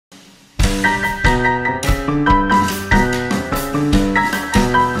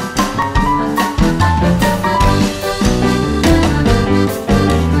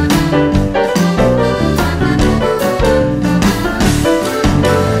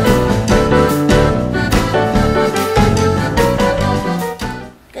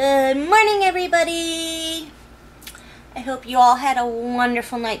You all had a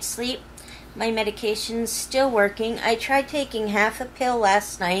wonderful night's sleep. My medication's still working. I tried taking half a pill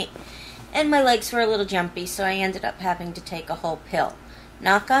last night and my legs were a little jumpy, so I ended up having to take a whole pill.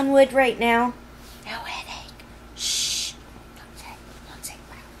 Knock on wood right now. No headache. Shh. Don't say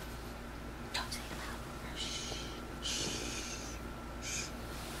loud. Don't say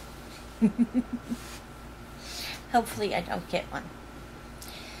loud. Shh. Hopefully I don't get one.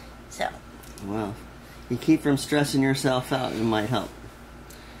 So. Well, you keep from stressing yourself out, it might help.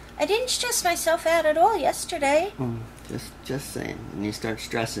 I didn't stress myself out at all yesterday. Just saying. When you start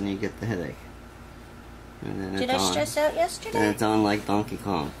stressing, you get the headache. And then Did I stress out yesterday? And it's on like Donkey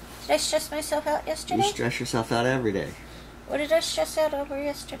Kong. Did I stress myself out yesterday? You stress yourself out every day. What did I stress out over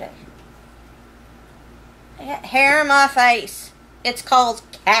yesterday? I got hair in my face. It's called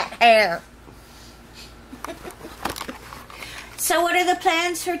cat hair. So what are the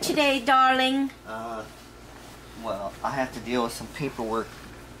plans for today, darling? Well, I have to deal with some paperwork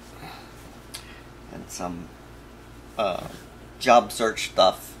and some job search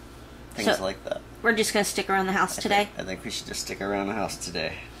stuff, things like that. We're just going to stick around the house today? I think we should just stick around the house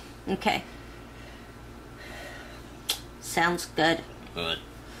today. Okay. Sounds good. Good.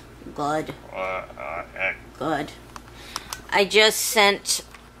 Good. Good. I just sent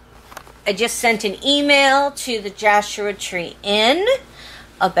an email to the Joshua Tree Inn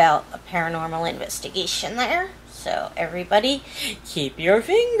about a paranormal investigation there. So everybody, keep your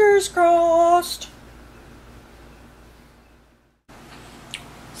fingers crossed.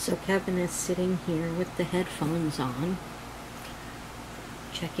 So Kevin is sitting here with the headphones on,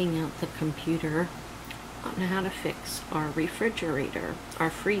 checking out the computer on how to fix our refrigerator,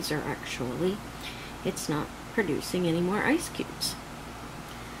 our freezer actually. It's not producing any more ice cubes.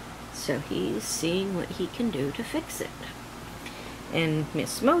 So he's seeing what he can do to fix it. And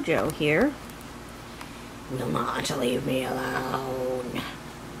Miss Mojo here will not leave me alone.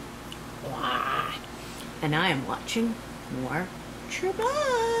 Wah. And I am watching more True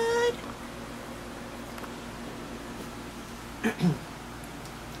Blood.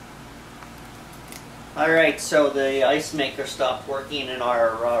 Alright, so the ice maker stopped working in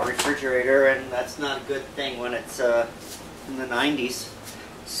our refrigerator, and that's not a good thing when it's in the 90s.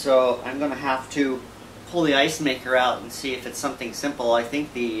 So I'm going to have to pull the ice maker out and see if it's something simple. I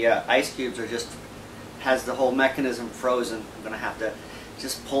think the ice cubes are just, has the whole mechanism frozen. I'm going to have to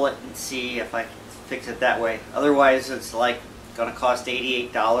just pull it and see if I can fix it that way. Otherwise it's like going to cost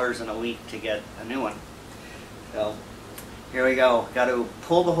 $88 in a week to get a new one. So here we go. Got to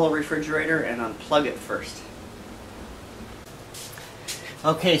pull the whole refrigerator and unplug it first.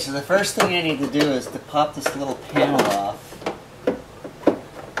 Okay, so the first thing I need to do is to pop this little panel off.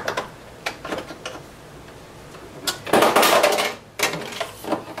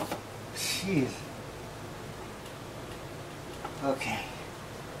 Jeez. Okay.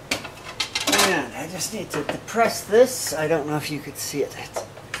 And I just need to depress this. I don't know if you could see it.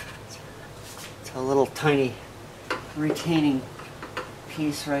 It's a little tiny retaining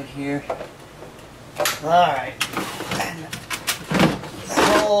piece right here. Alright. And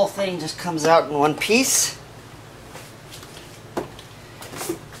the whole thing just comes out in one piece.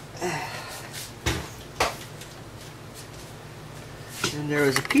 And there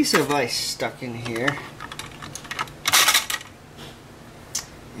was a piece of ice stuck in here.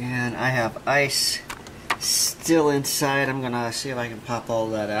 And I have ice still inside. I'm going to see if I can pop all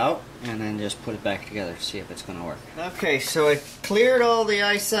that out and then just put it back together to see if it's going to work. Okay, so I cleared all the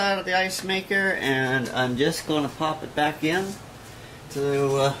ice out of the ice maker, and I'm just going to pop it back in to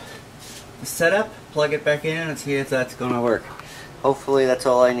the setup, plug it back in, and see if that's going to work. Hopefully that's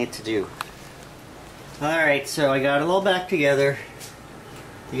all I need to do. Alright, so I got it all back together.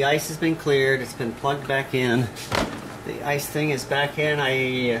 The ice has been cleared, it's been plugged back in. The ice thing is back in.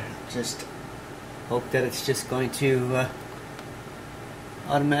 I just hope that it's just going to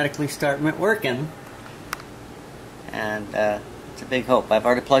automatically start working. And it's a big hope. I've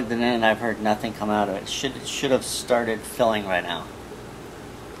already plugged it in and I've heard nothing come out of it. It should have started filling right now.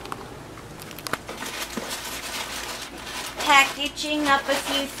 Packaging up a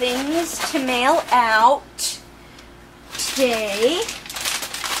few things to mail out today.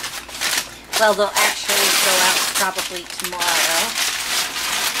 Well, they'll actually go out probably tomorrow.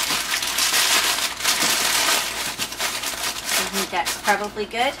 Some think that's probably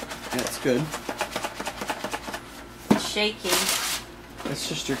good. That's good. It's shaking. That's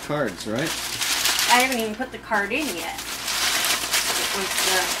just your cards, right? I haven't even put the card in yet. It was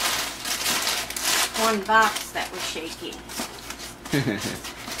the one box that was shaking. You're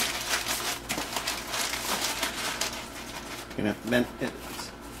gonna have to bend it.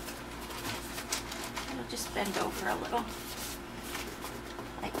 I'll just bend over a little.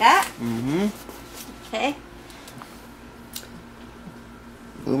 Like that? Mm-hmm. Okay.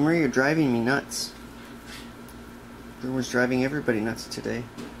 Boomer, you're driving me nuts. Boomer's driving everybody nuts today.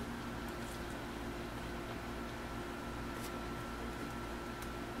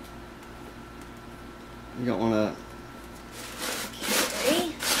 You don't want to... Okay.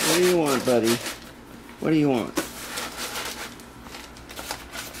 What do you want, buddy? What do you want?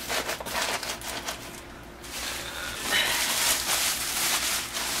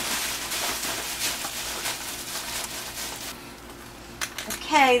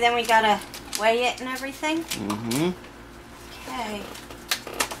 Okay, then we gotta weigh it and everything. Mm-hmm. Okay.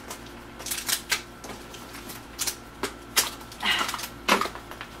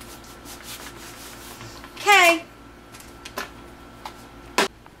 Okay.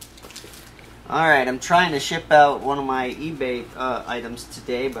 Alright, I'm trying to ship out one of my eBay items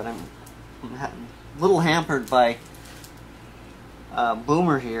today, but I'm a little hampered by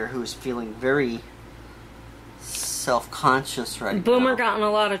Boomer here, who's feeling very self-conscious right now. Boomer got in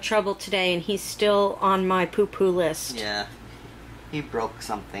a lot of trouble today, and he's still on my poo-poo list. Yeah, he broke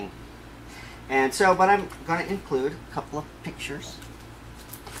something. And so, but I'm going to include a couple of pictures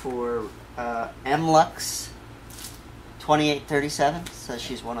for MLux 2837. So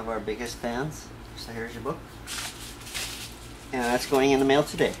she's one of our biggest fans. So here's your book. And that's going in the mail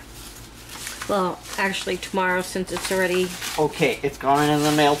today. Well, actually tomorrow, since it's already... Okay, it's going in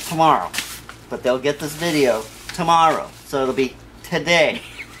the mail tomorrow. But they'll get this video tomorrow. So it'll be today.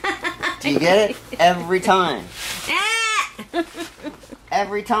 Do you get it? Every time.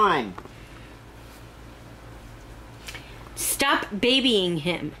 Every time. Stop babying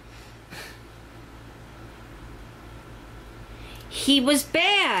him. He was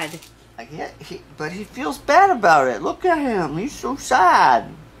bad. I get, but he feels bad about it. Look at him. He's so sad.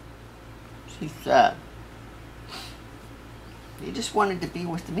 He's sad. He just wanted to be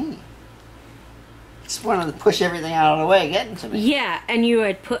with me. Just wanted to push everything out of the way, getting to me. Yeah, and you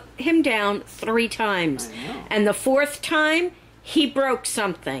had put him down 3 times. I know. And the 4th time, he broke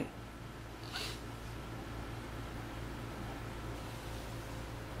something.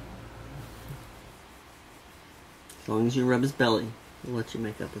 As long as you rub his belly, we'll let you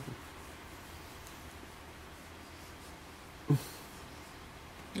make up with him.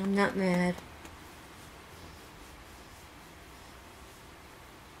 I'm not mad.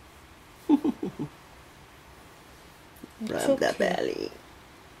 Rub the belly.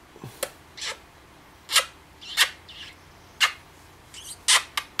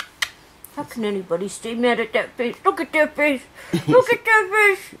 How can anybody stay mad at that face? Look at that face. Look at that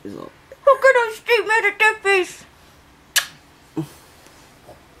face. How can I stay mad at that face?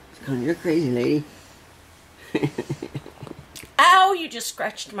 You're crazy, lady. Ow, you just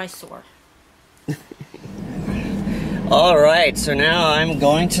scratched my sore. Alright, so now I'm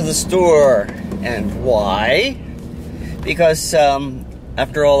going to the store. And why? Because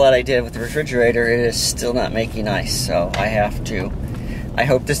after all that I did with the refrigerator, it is still not making ice. So I have to. I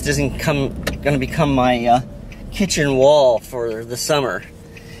hope this isn't going to become my kitchen wall for the summer.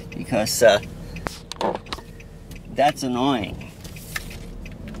 Because that's annoying.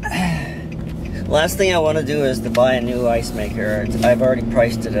 Last thing I want to do is to buy a new ice maker. I've already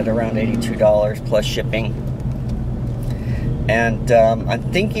priced it at around $82 plus shipping. And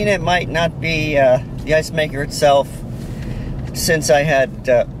I'm thinking it might not be the ice maker itself, since I had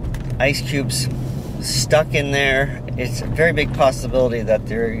ice cubes stuck in there. It's a very big possibility that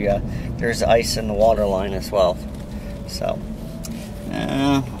there's ice in the water line as well. So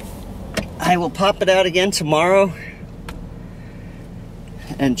I will pop it out again tomorrow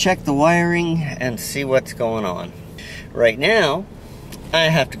and check the wiring and see what's going on. Right now, I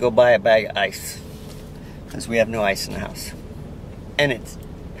have to go buy a bag of ice because we have no ice in the house. And it's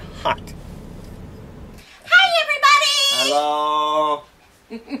hot. Hi, everybody! Hello!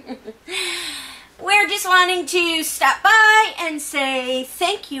 We're just wanting to stop by and say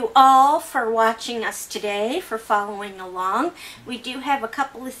thank you all for watching us today, for following along. We do have a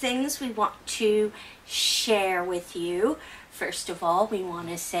couple of things we want to share with you. First of all, we want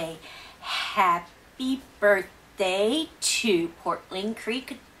to say happy birthday to Portland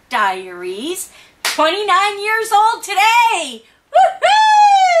Creek Diaries. 29 years old today!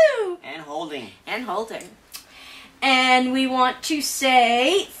 Woohoo! And holding. And holding. And we want to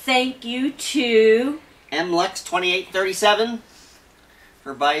say thank you to MLux2837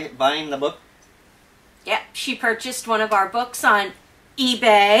 for buying the book. Yep, she purchased one of our books on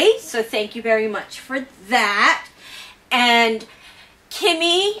eBay, so thank you very much for that. And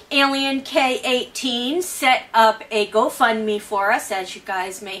Kimmy, Alien K18, set up a GoFundMe for us, as you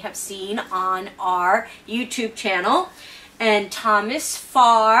guys may have seen on our YouTube channel. And Thomas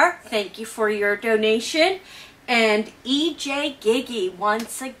Farr, thank you for your donation. And EJ Giggy,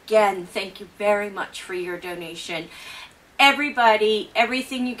 once again, thank you very much for your donation. Everybody,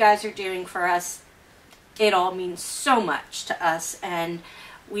 everything you guys are doing for us, it all means so much to us, and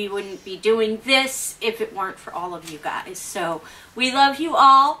we wouldn't be doing this if it weren't for all of you guys. So we love you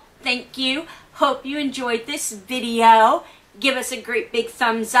all. Thank you. Hope you enjoyed this video. Give us a great big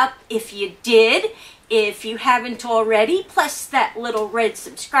thumbs up if you did. If you haven't already, press that little red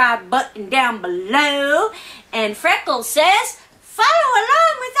subscribe button down below. And Freckles says, follow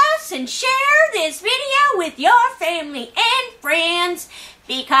along with us and share this video with your family and friends,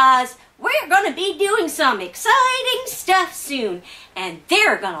 because we're going to be doing some exciting stuff soon, and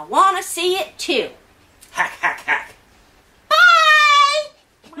they're going to want to see it too. Hack, hack, hack.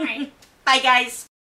 Bye! Bye, guys.